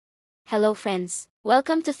Hello friends,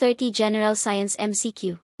 welcome to 30 General Science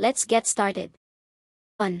MCQ. Let's get started.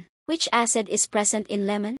 1. Which acid is present in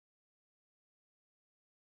lemon?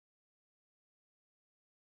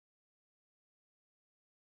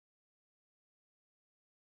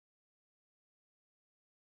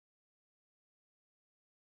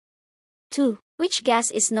 Two. Which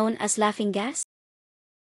gas is known as laughing gas?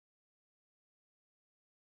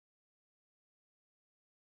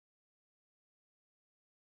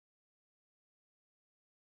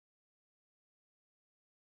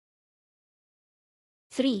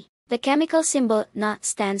 Three. The chemical symbol Na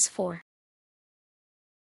stands for.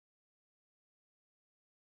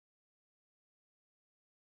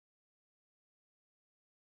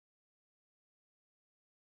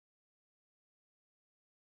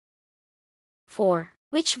 Four.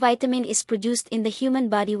 Which vitamin is produced in the human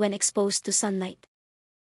body when exposed to sunlight?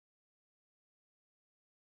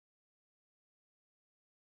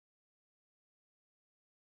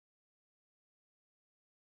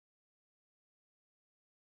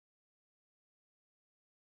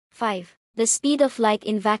 Five. The speed of light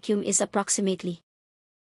in vacuum is approximately.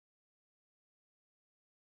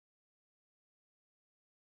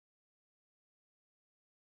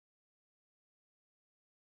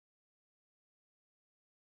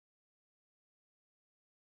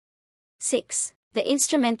 Six. The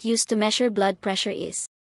instrument used to measure blood pressure is.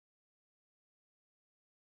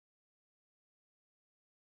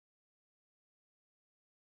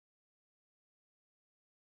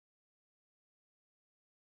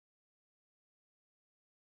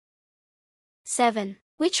 Seven.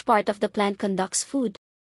 Which part of the plant conducts food?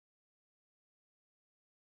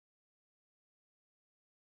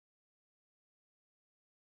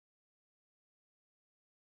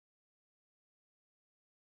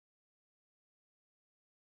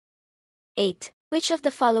 Eight. Which of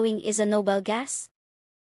the following is a noble gas?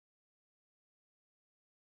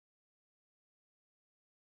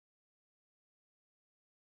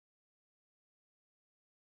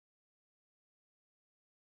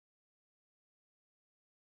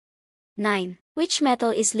 Nine. Which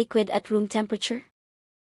metal is liquid at room temperature?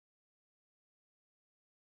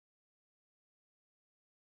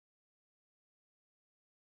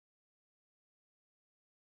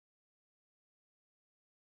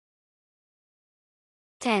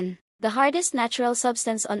 Ten. The hardest natural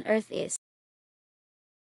substance on Earth is.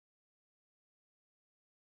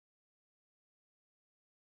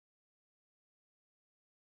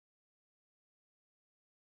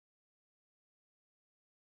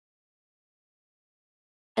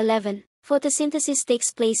 Eleven. Photosynthesis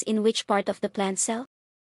takes place in which part of the plant cell?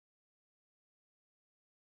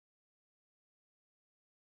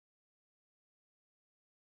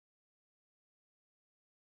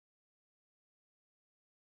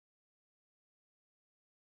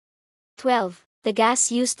 12. The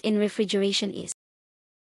gas used in refrigeration is.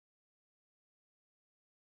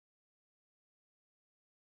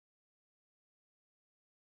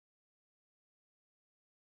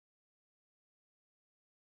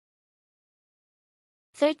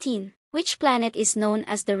 Thirteen. Which planet is known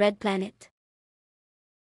as the red planet?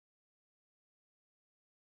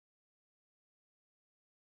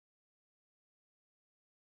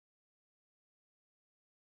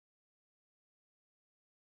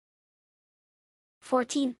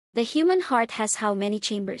 Fourteen. The human heart has how many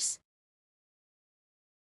chambers?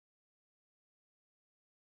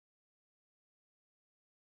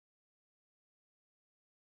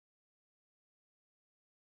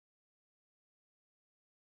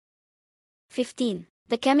 Fifteen.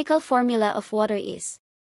 The chemical formula of water is.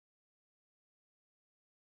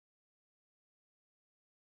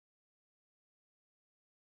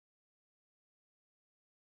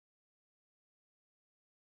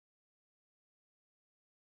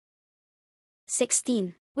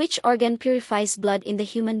 Sixteen. Which organ purifies blood in the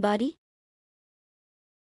human body?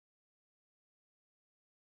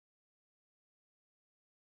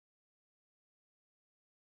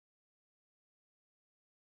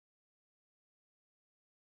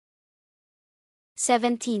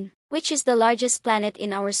 Seventeen. Which is the largest planet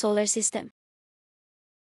in our solar system?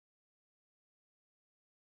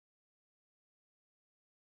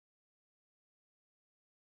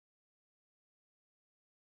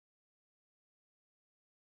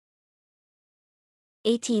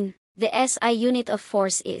 18. The SI unit of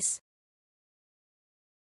force is.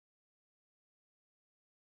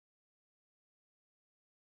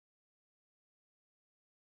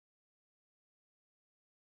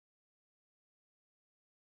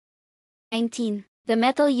 '19. The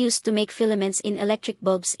metal used to make filaments in electric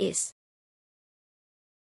bulbs is.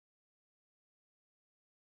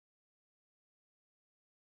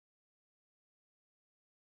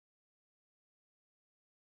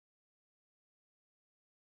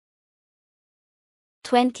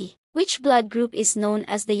 20. Which blood group is known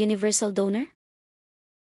as the universal donor?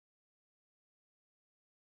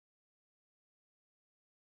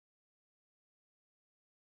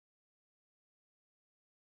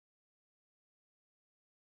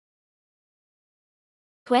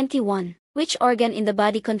 (21) Which organ in the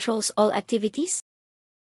body controls all activities?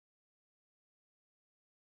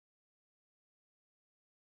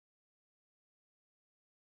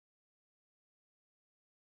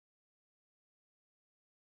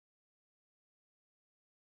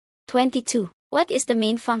 (22) What is the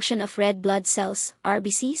main function of red blood cells,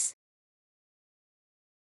 RBCs?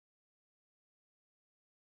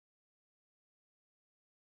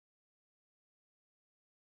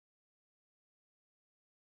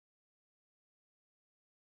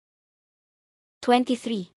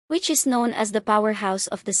 (23) Which is known as the powerhouse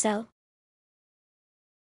of the cell?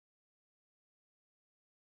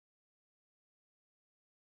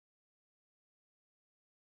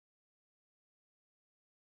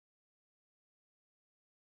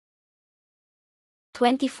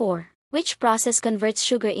 (24) Which process converts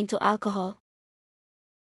sugar into alcohol?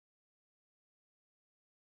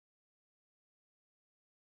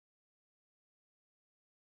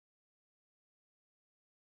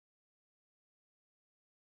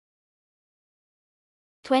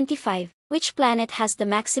 (25) Which planet has the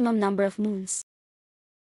maximum number of moons?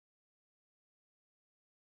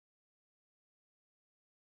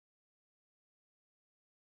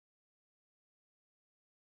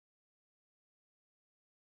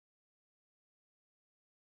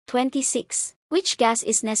 (26) Which gas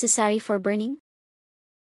is necessary for burning?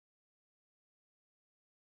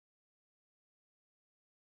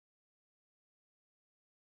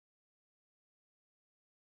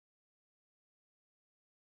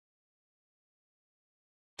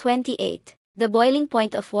 (28) The boiling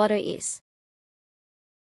point of water is?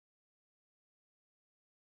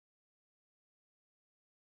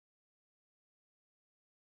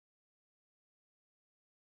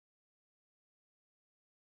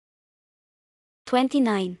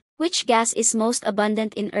 (29) Which gas is most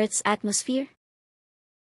abundant in Earth's atmosphere?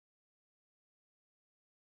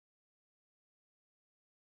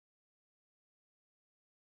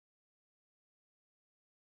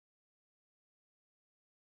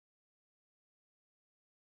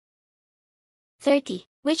 (30)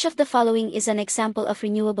 Which of the following is an example of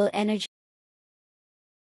renewable energy?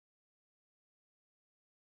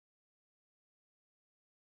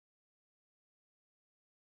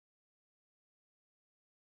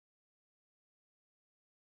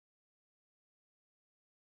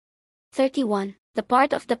 (31) The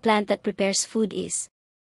part of the plant that prepares food is?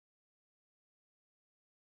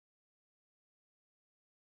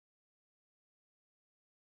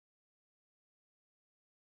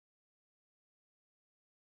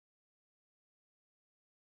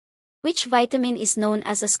 Which vitamin is known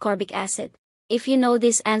as ascorbic acid? If you know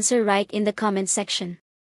this answer, write in the comment section.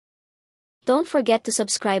 Don't forget to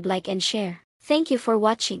subscribe, like and share. Thank you for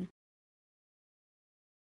watching.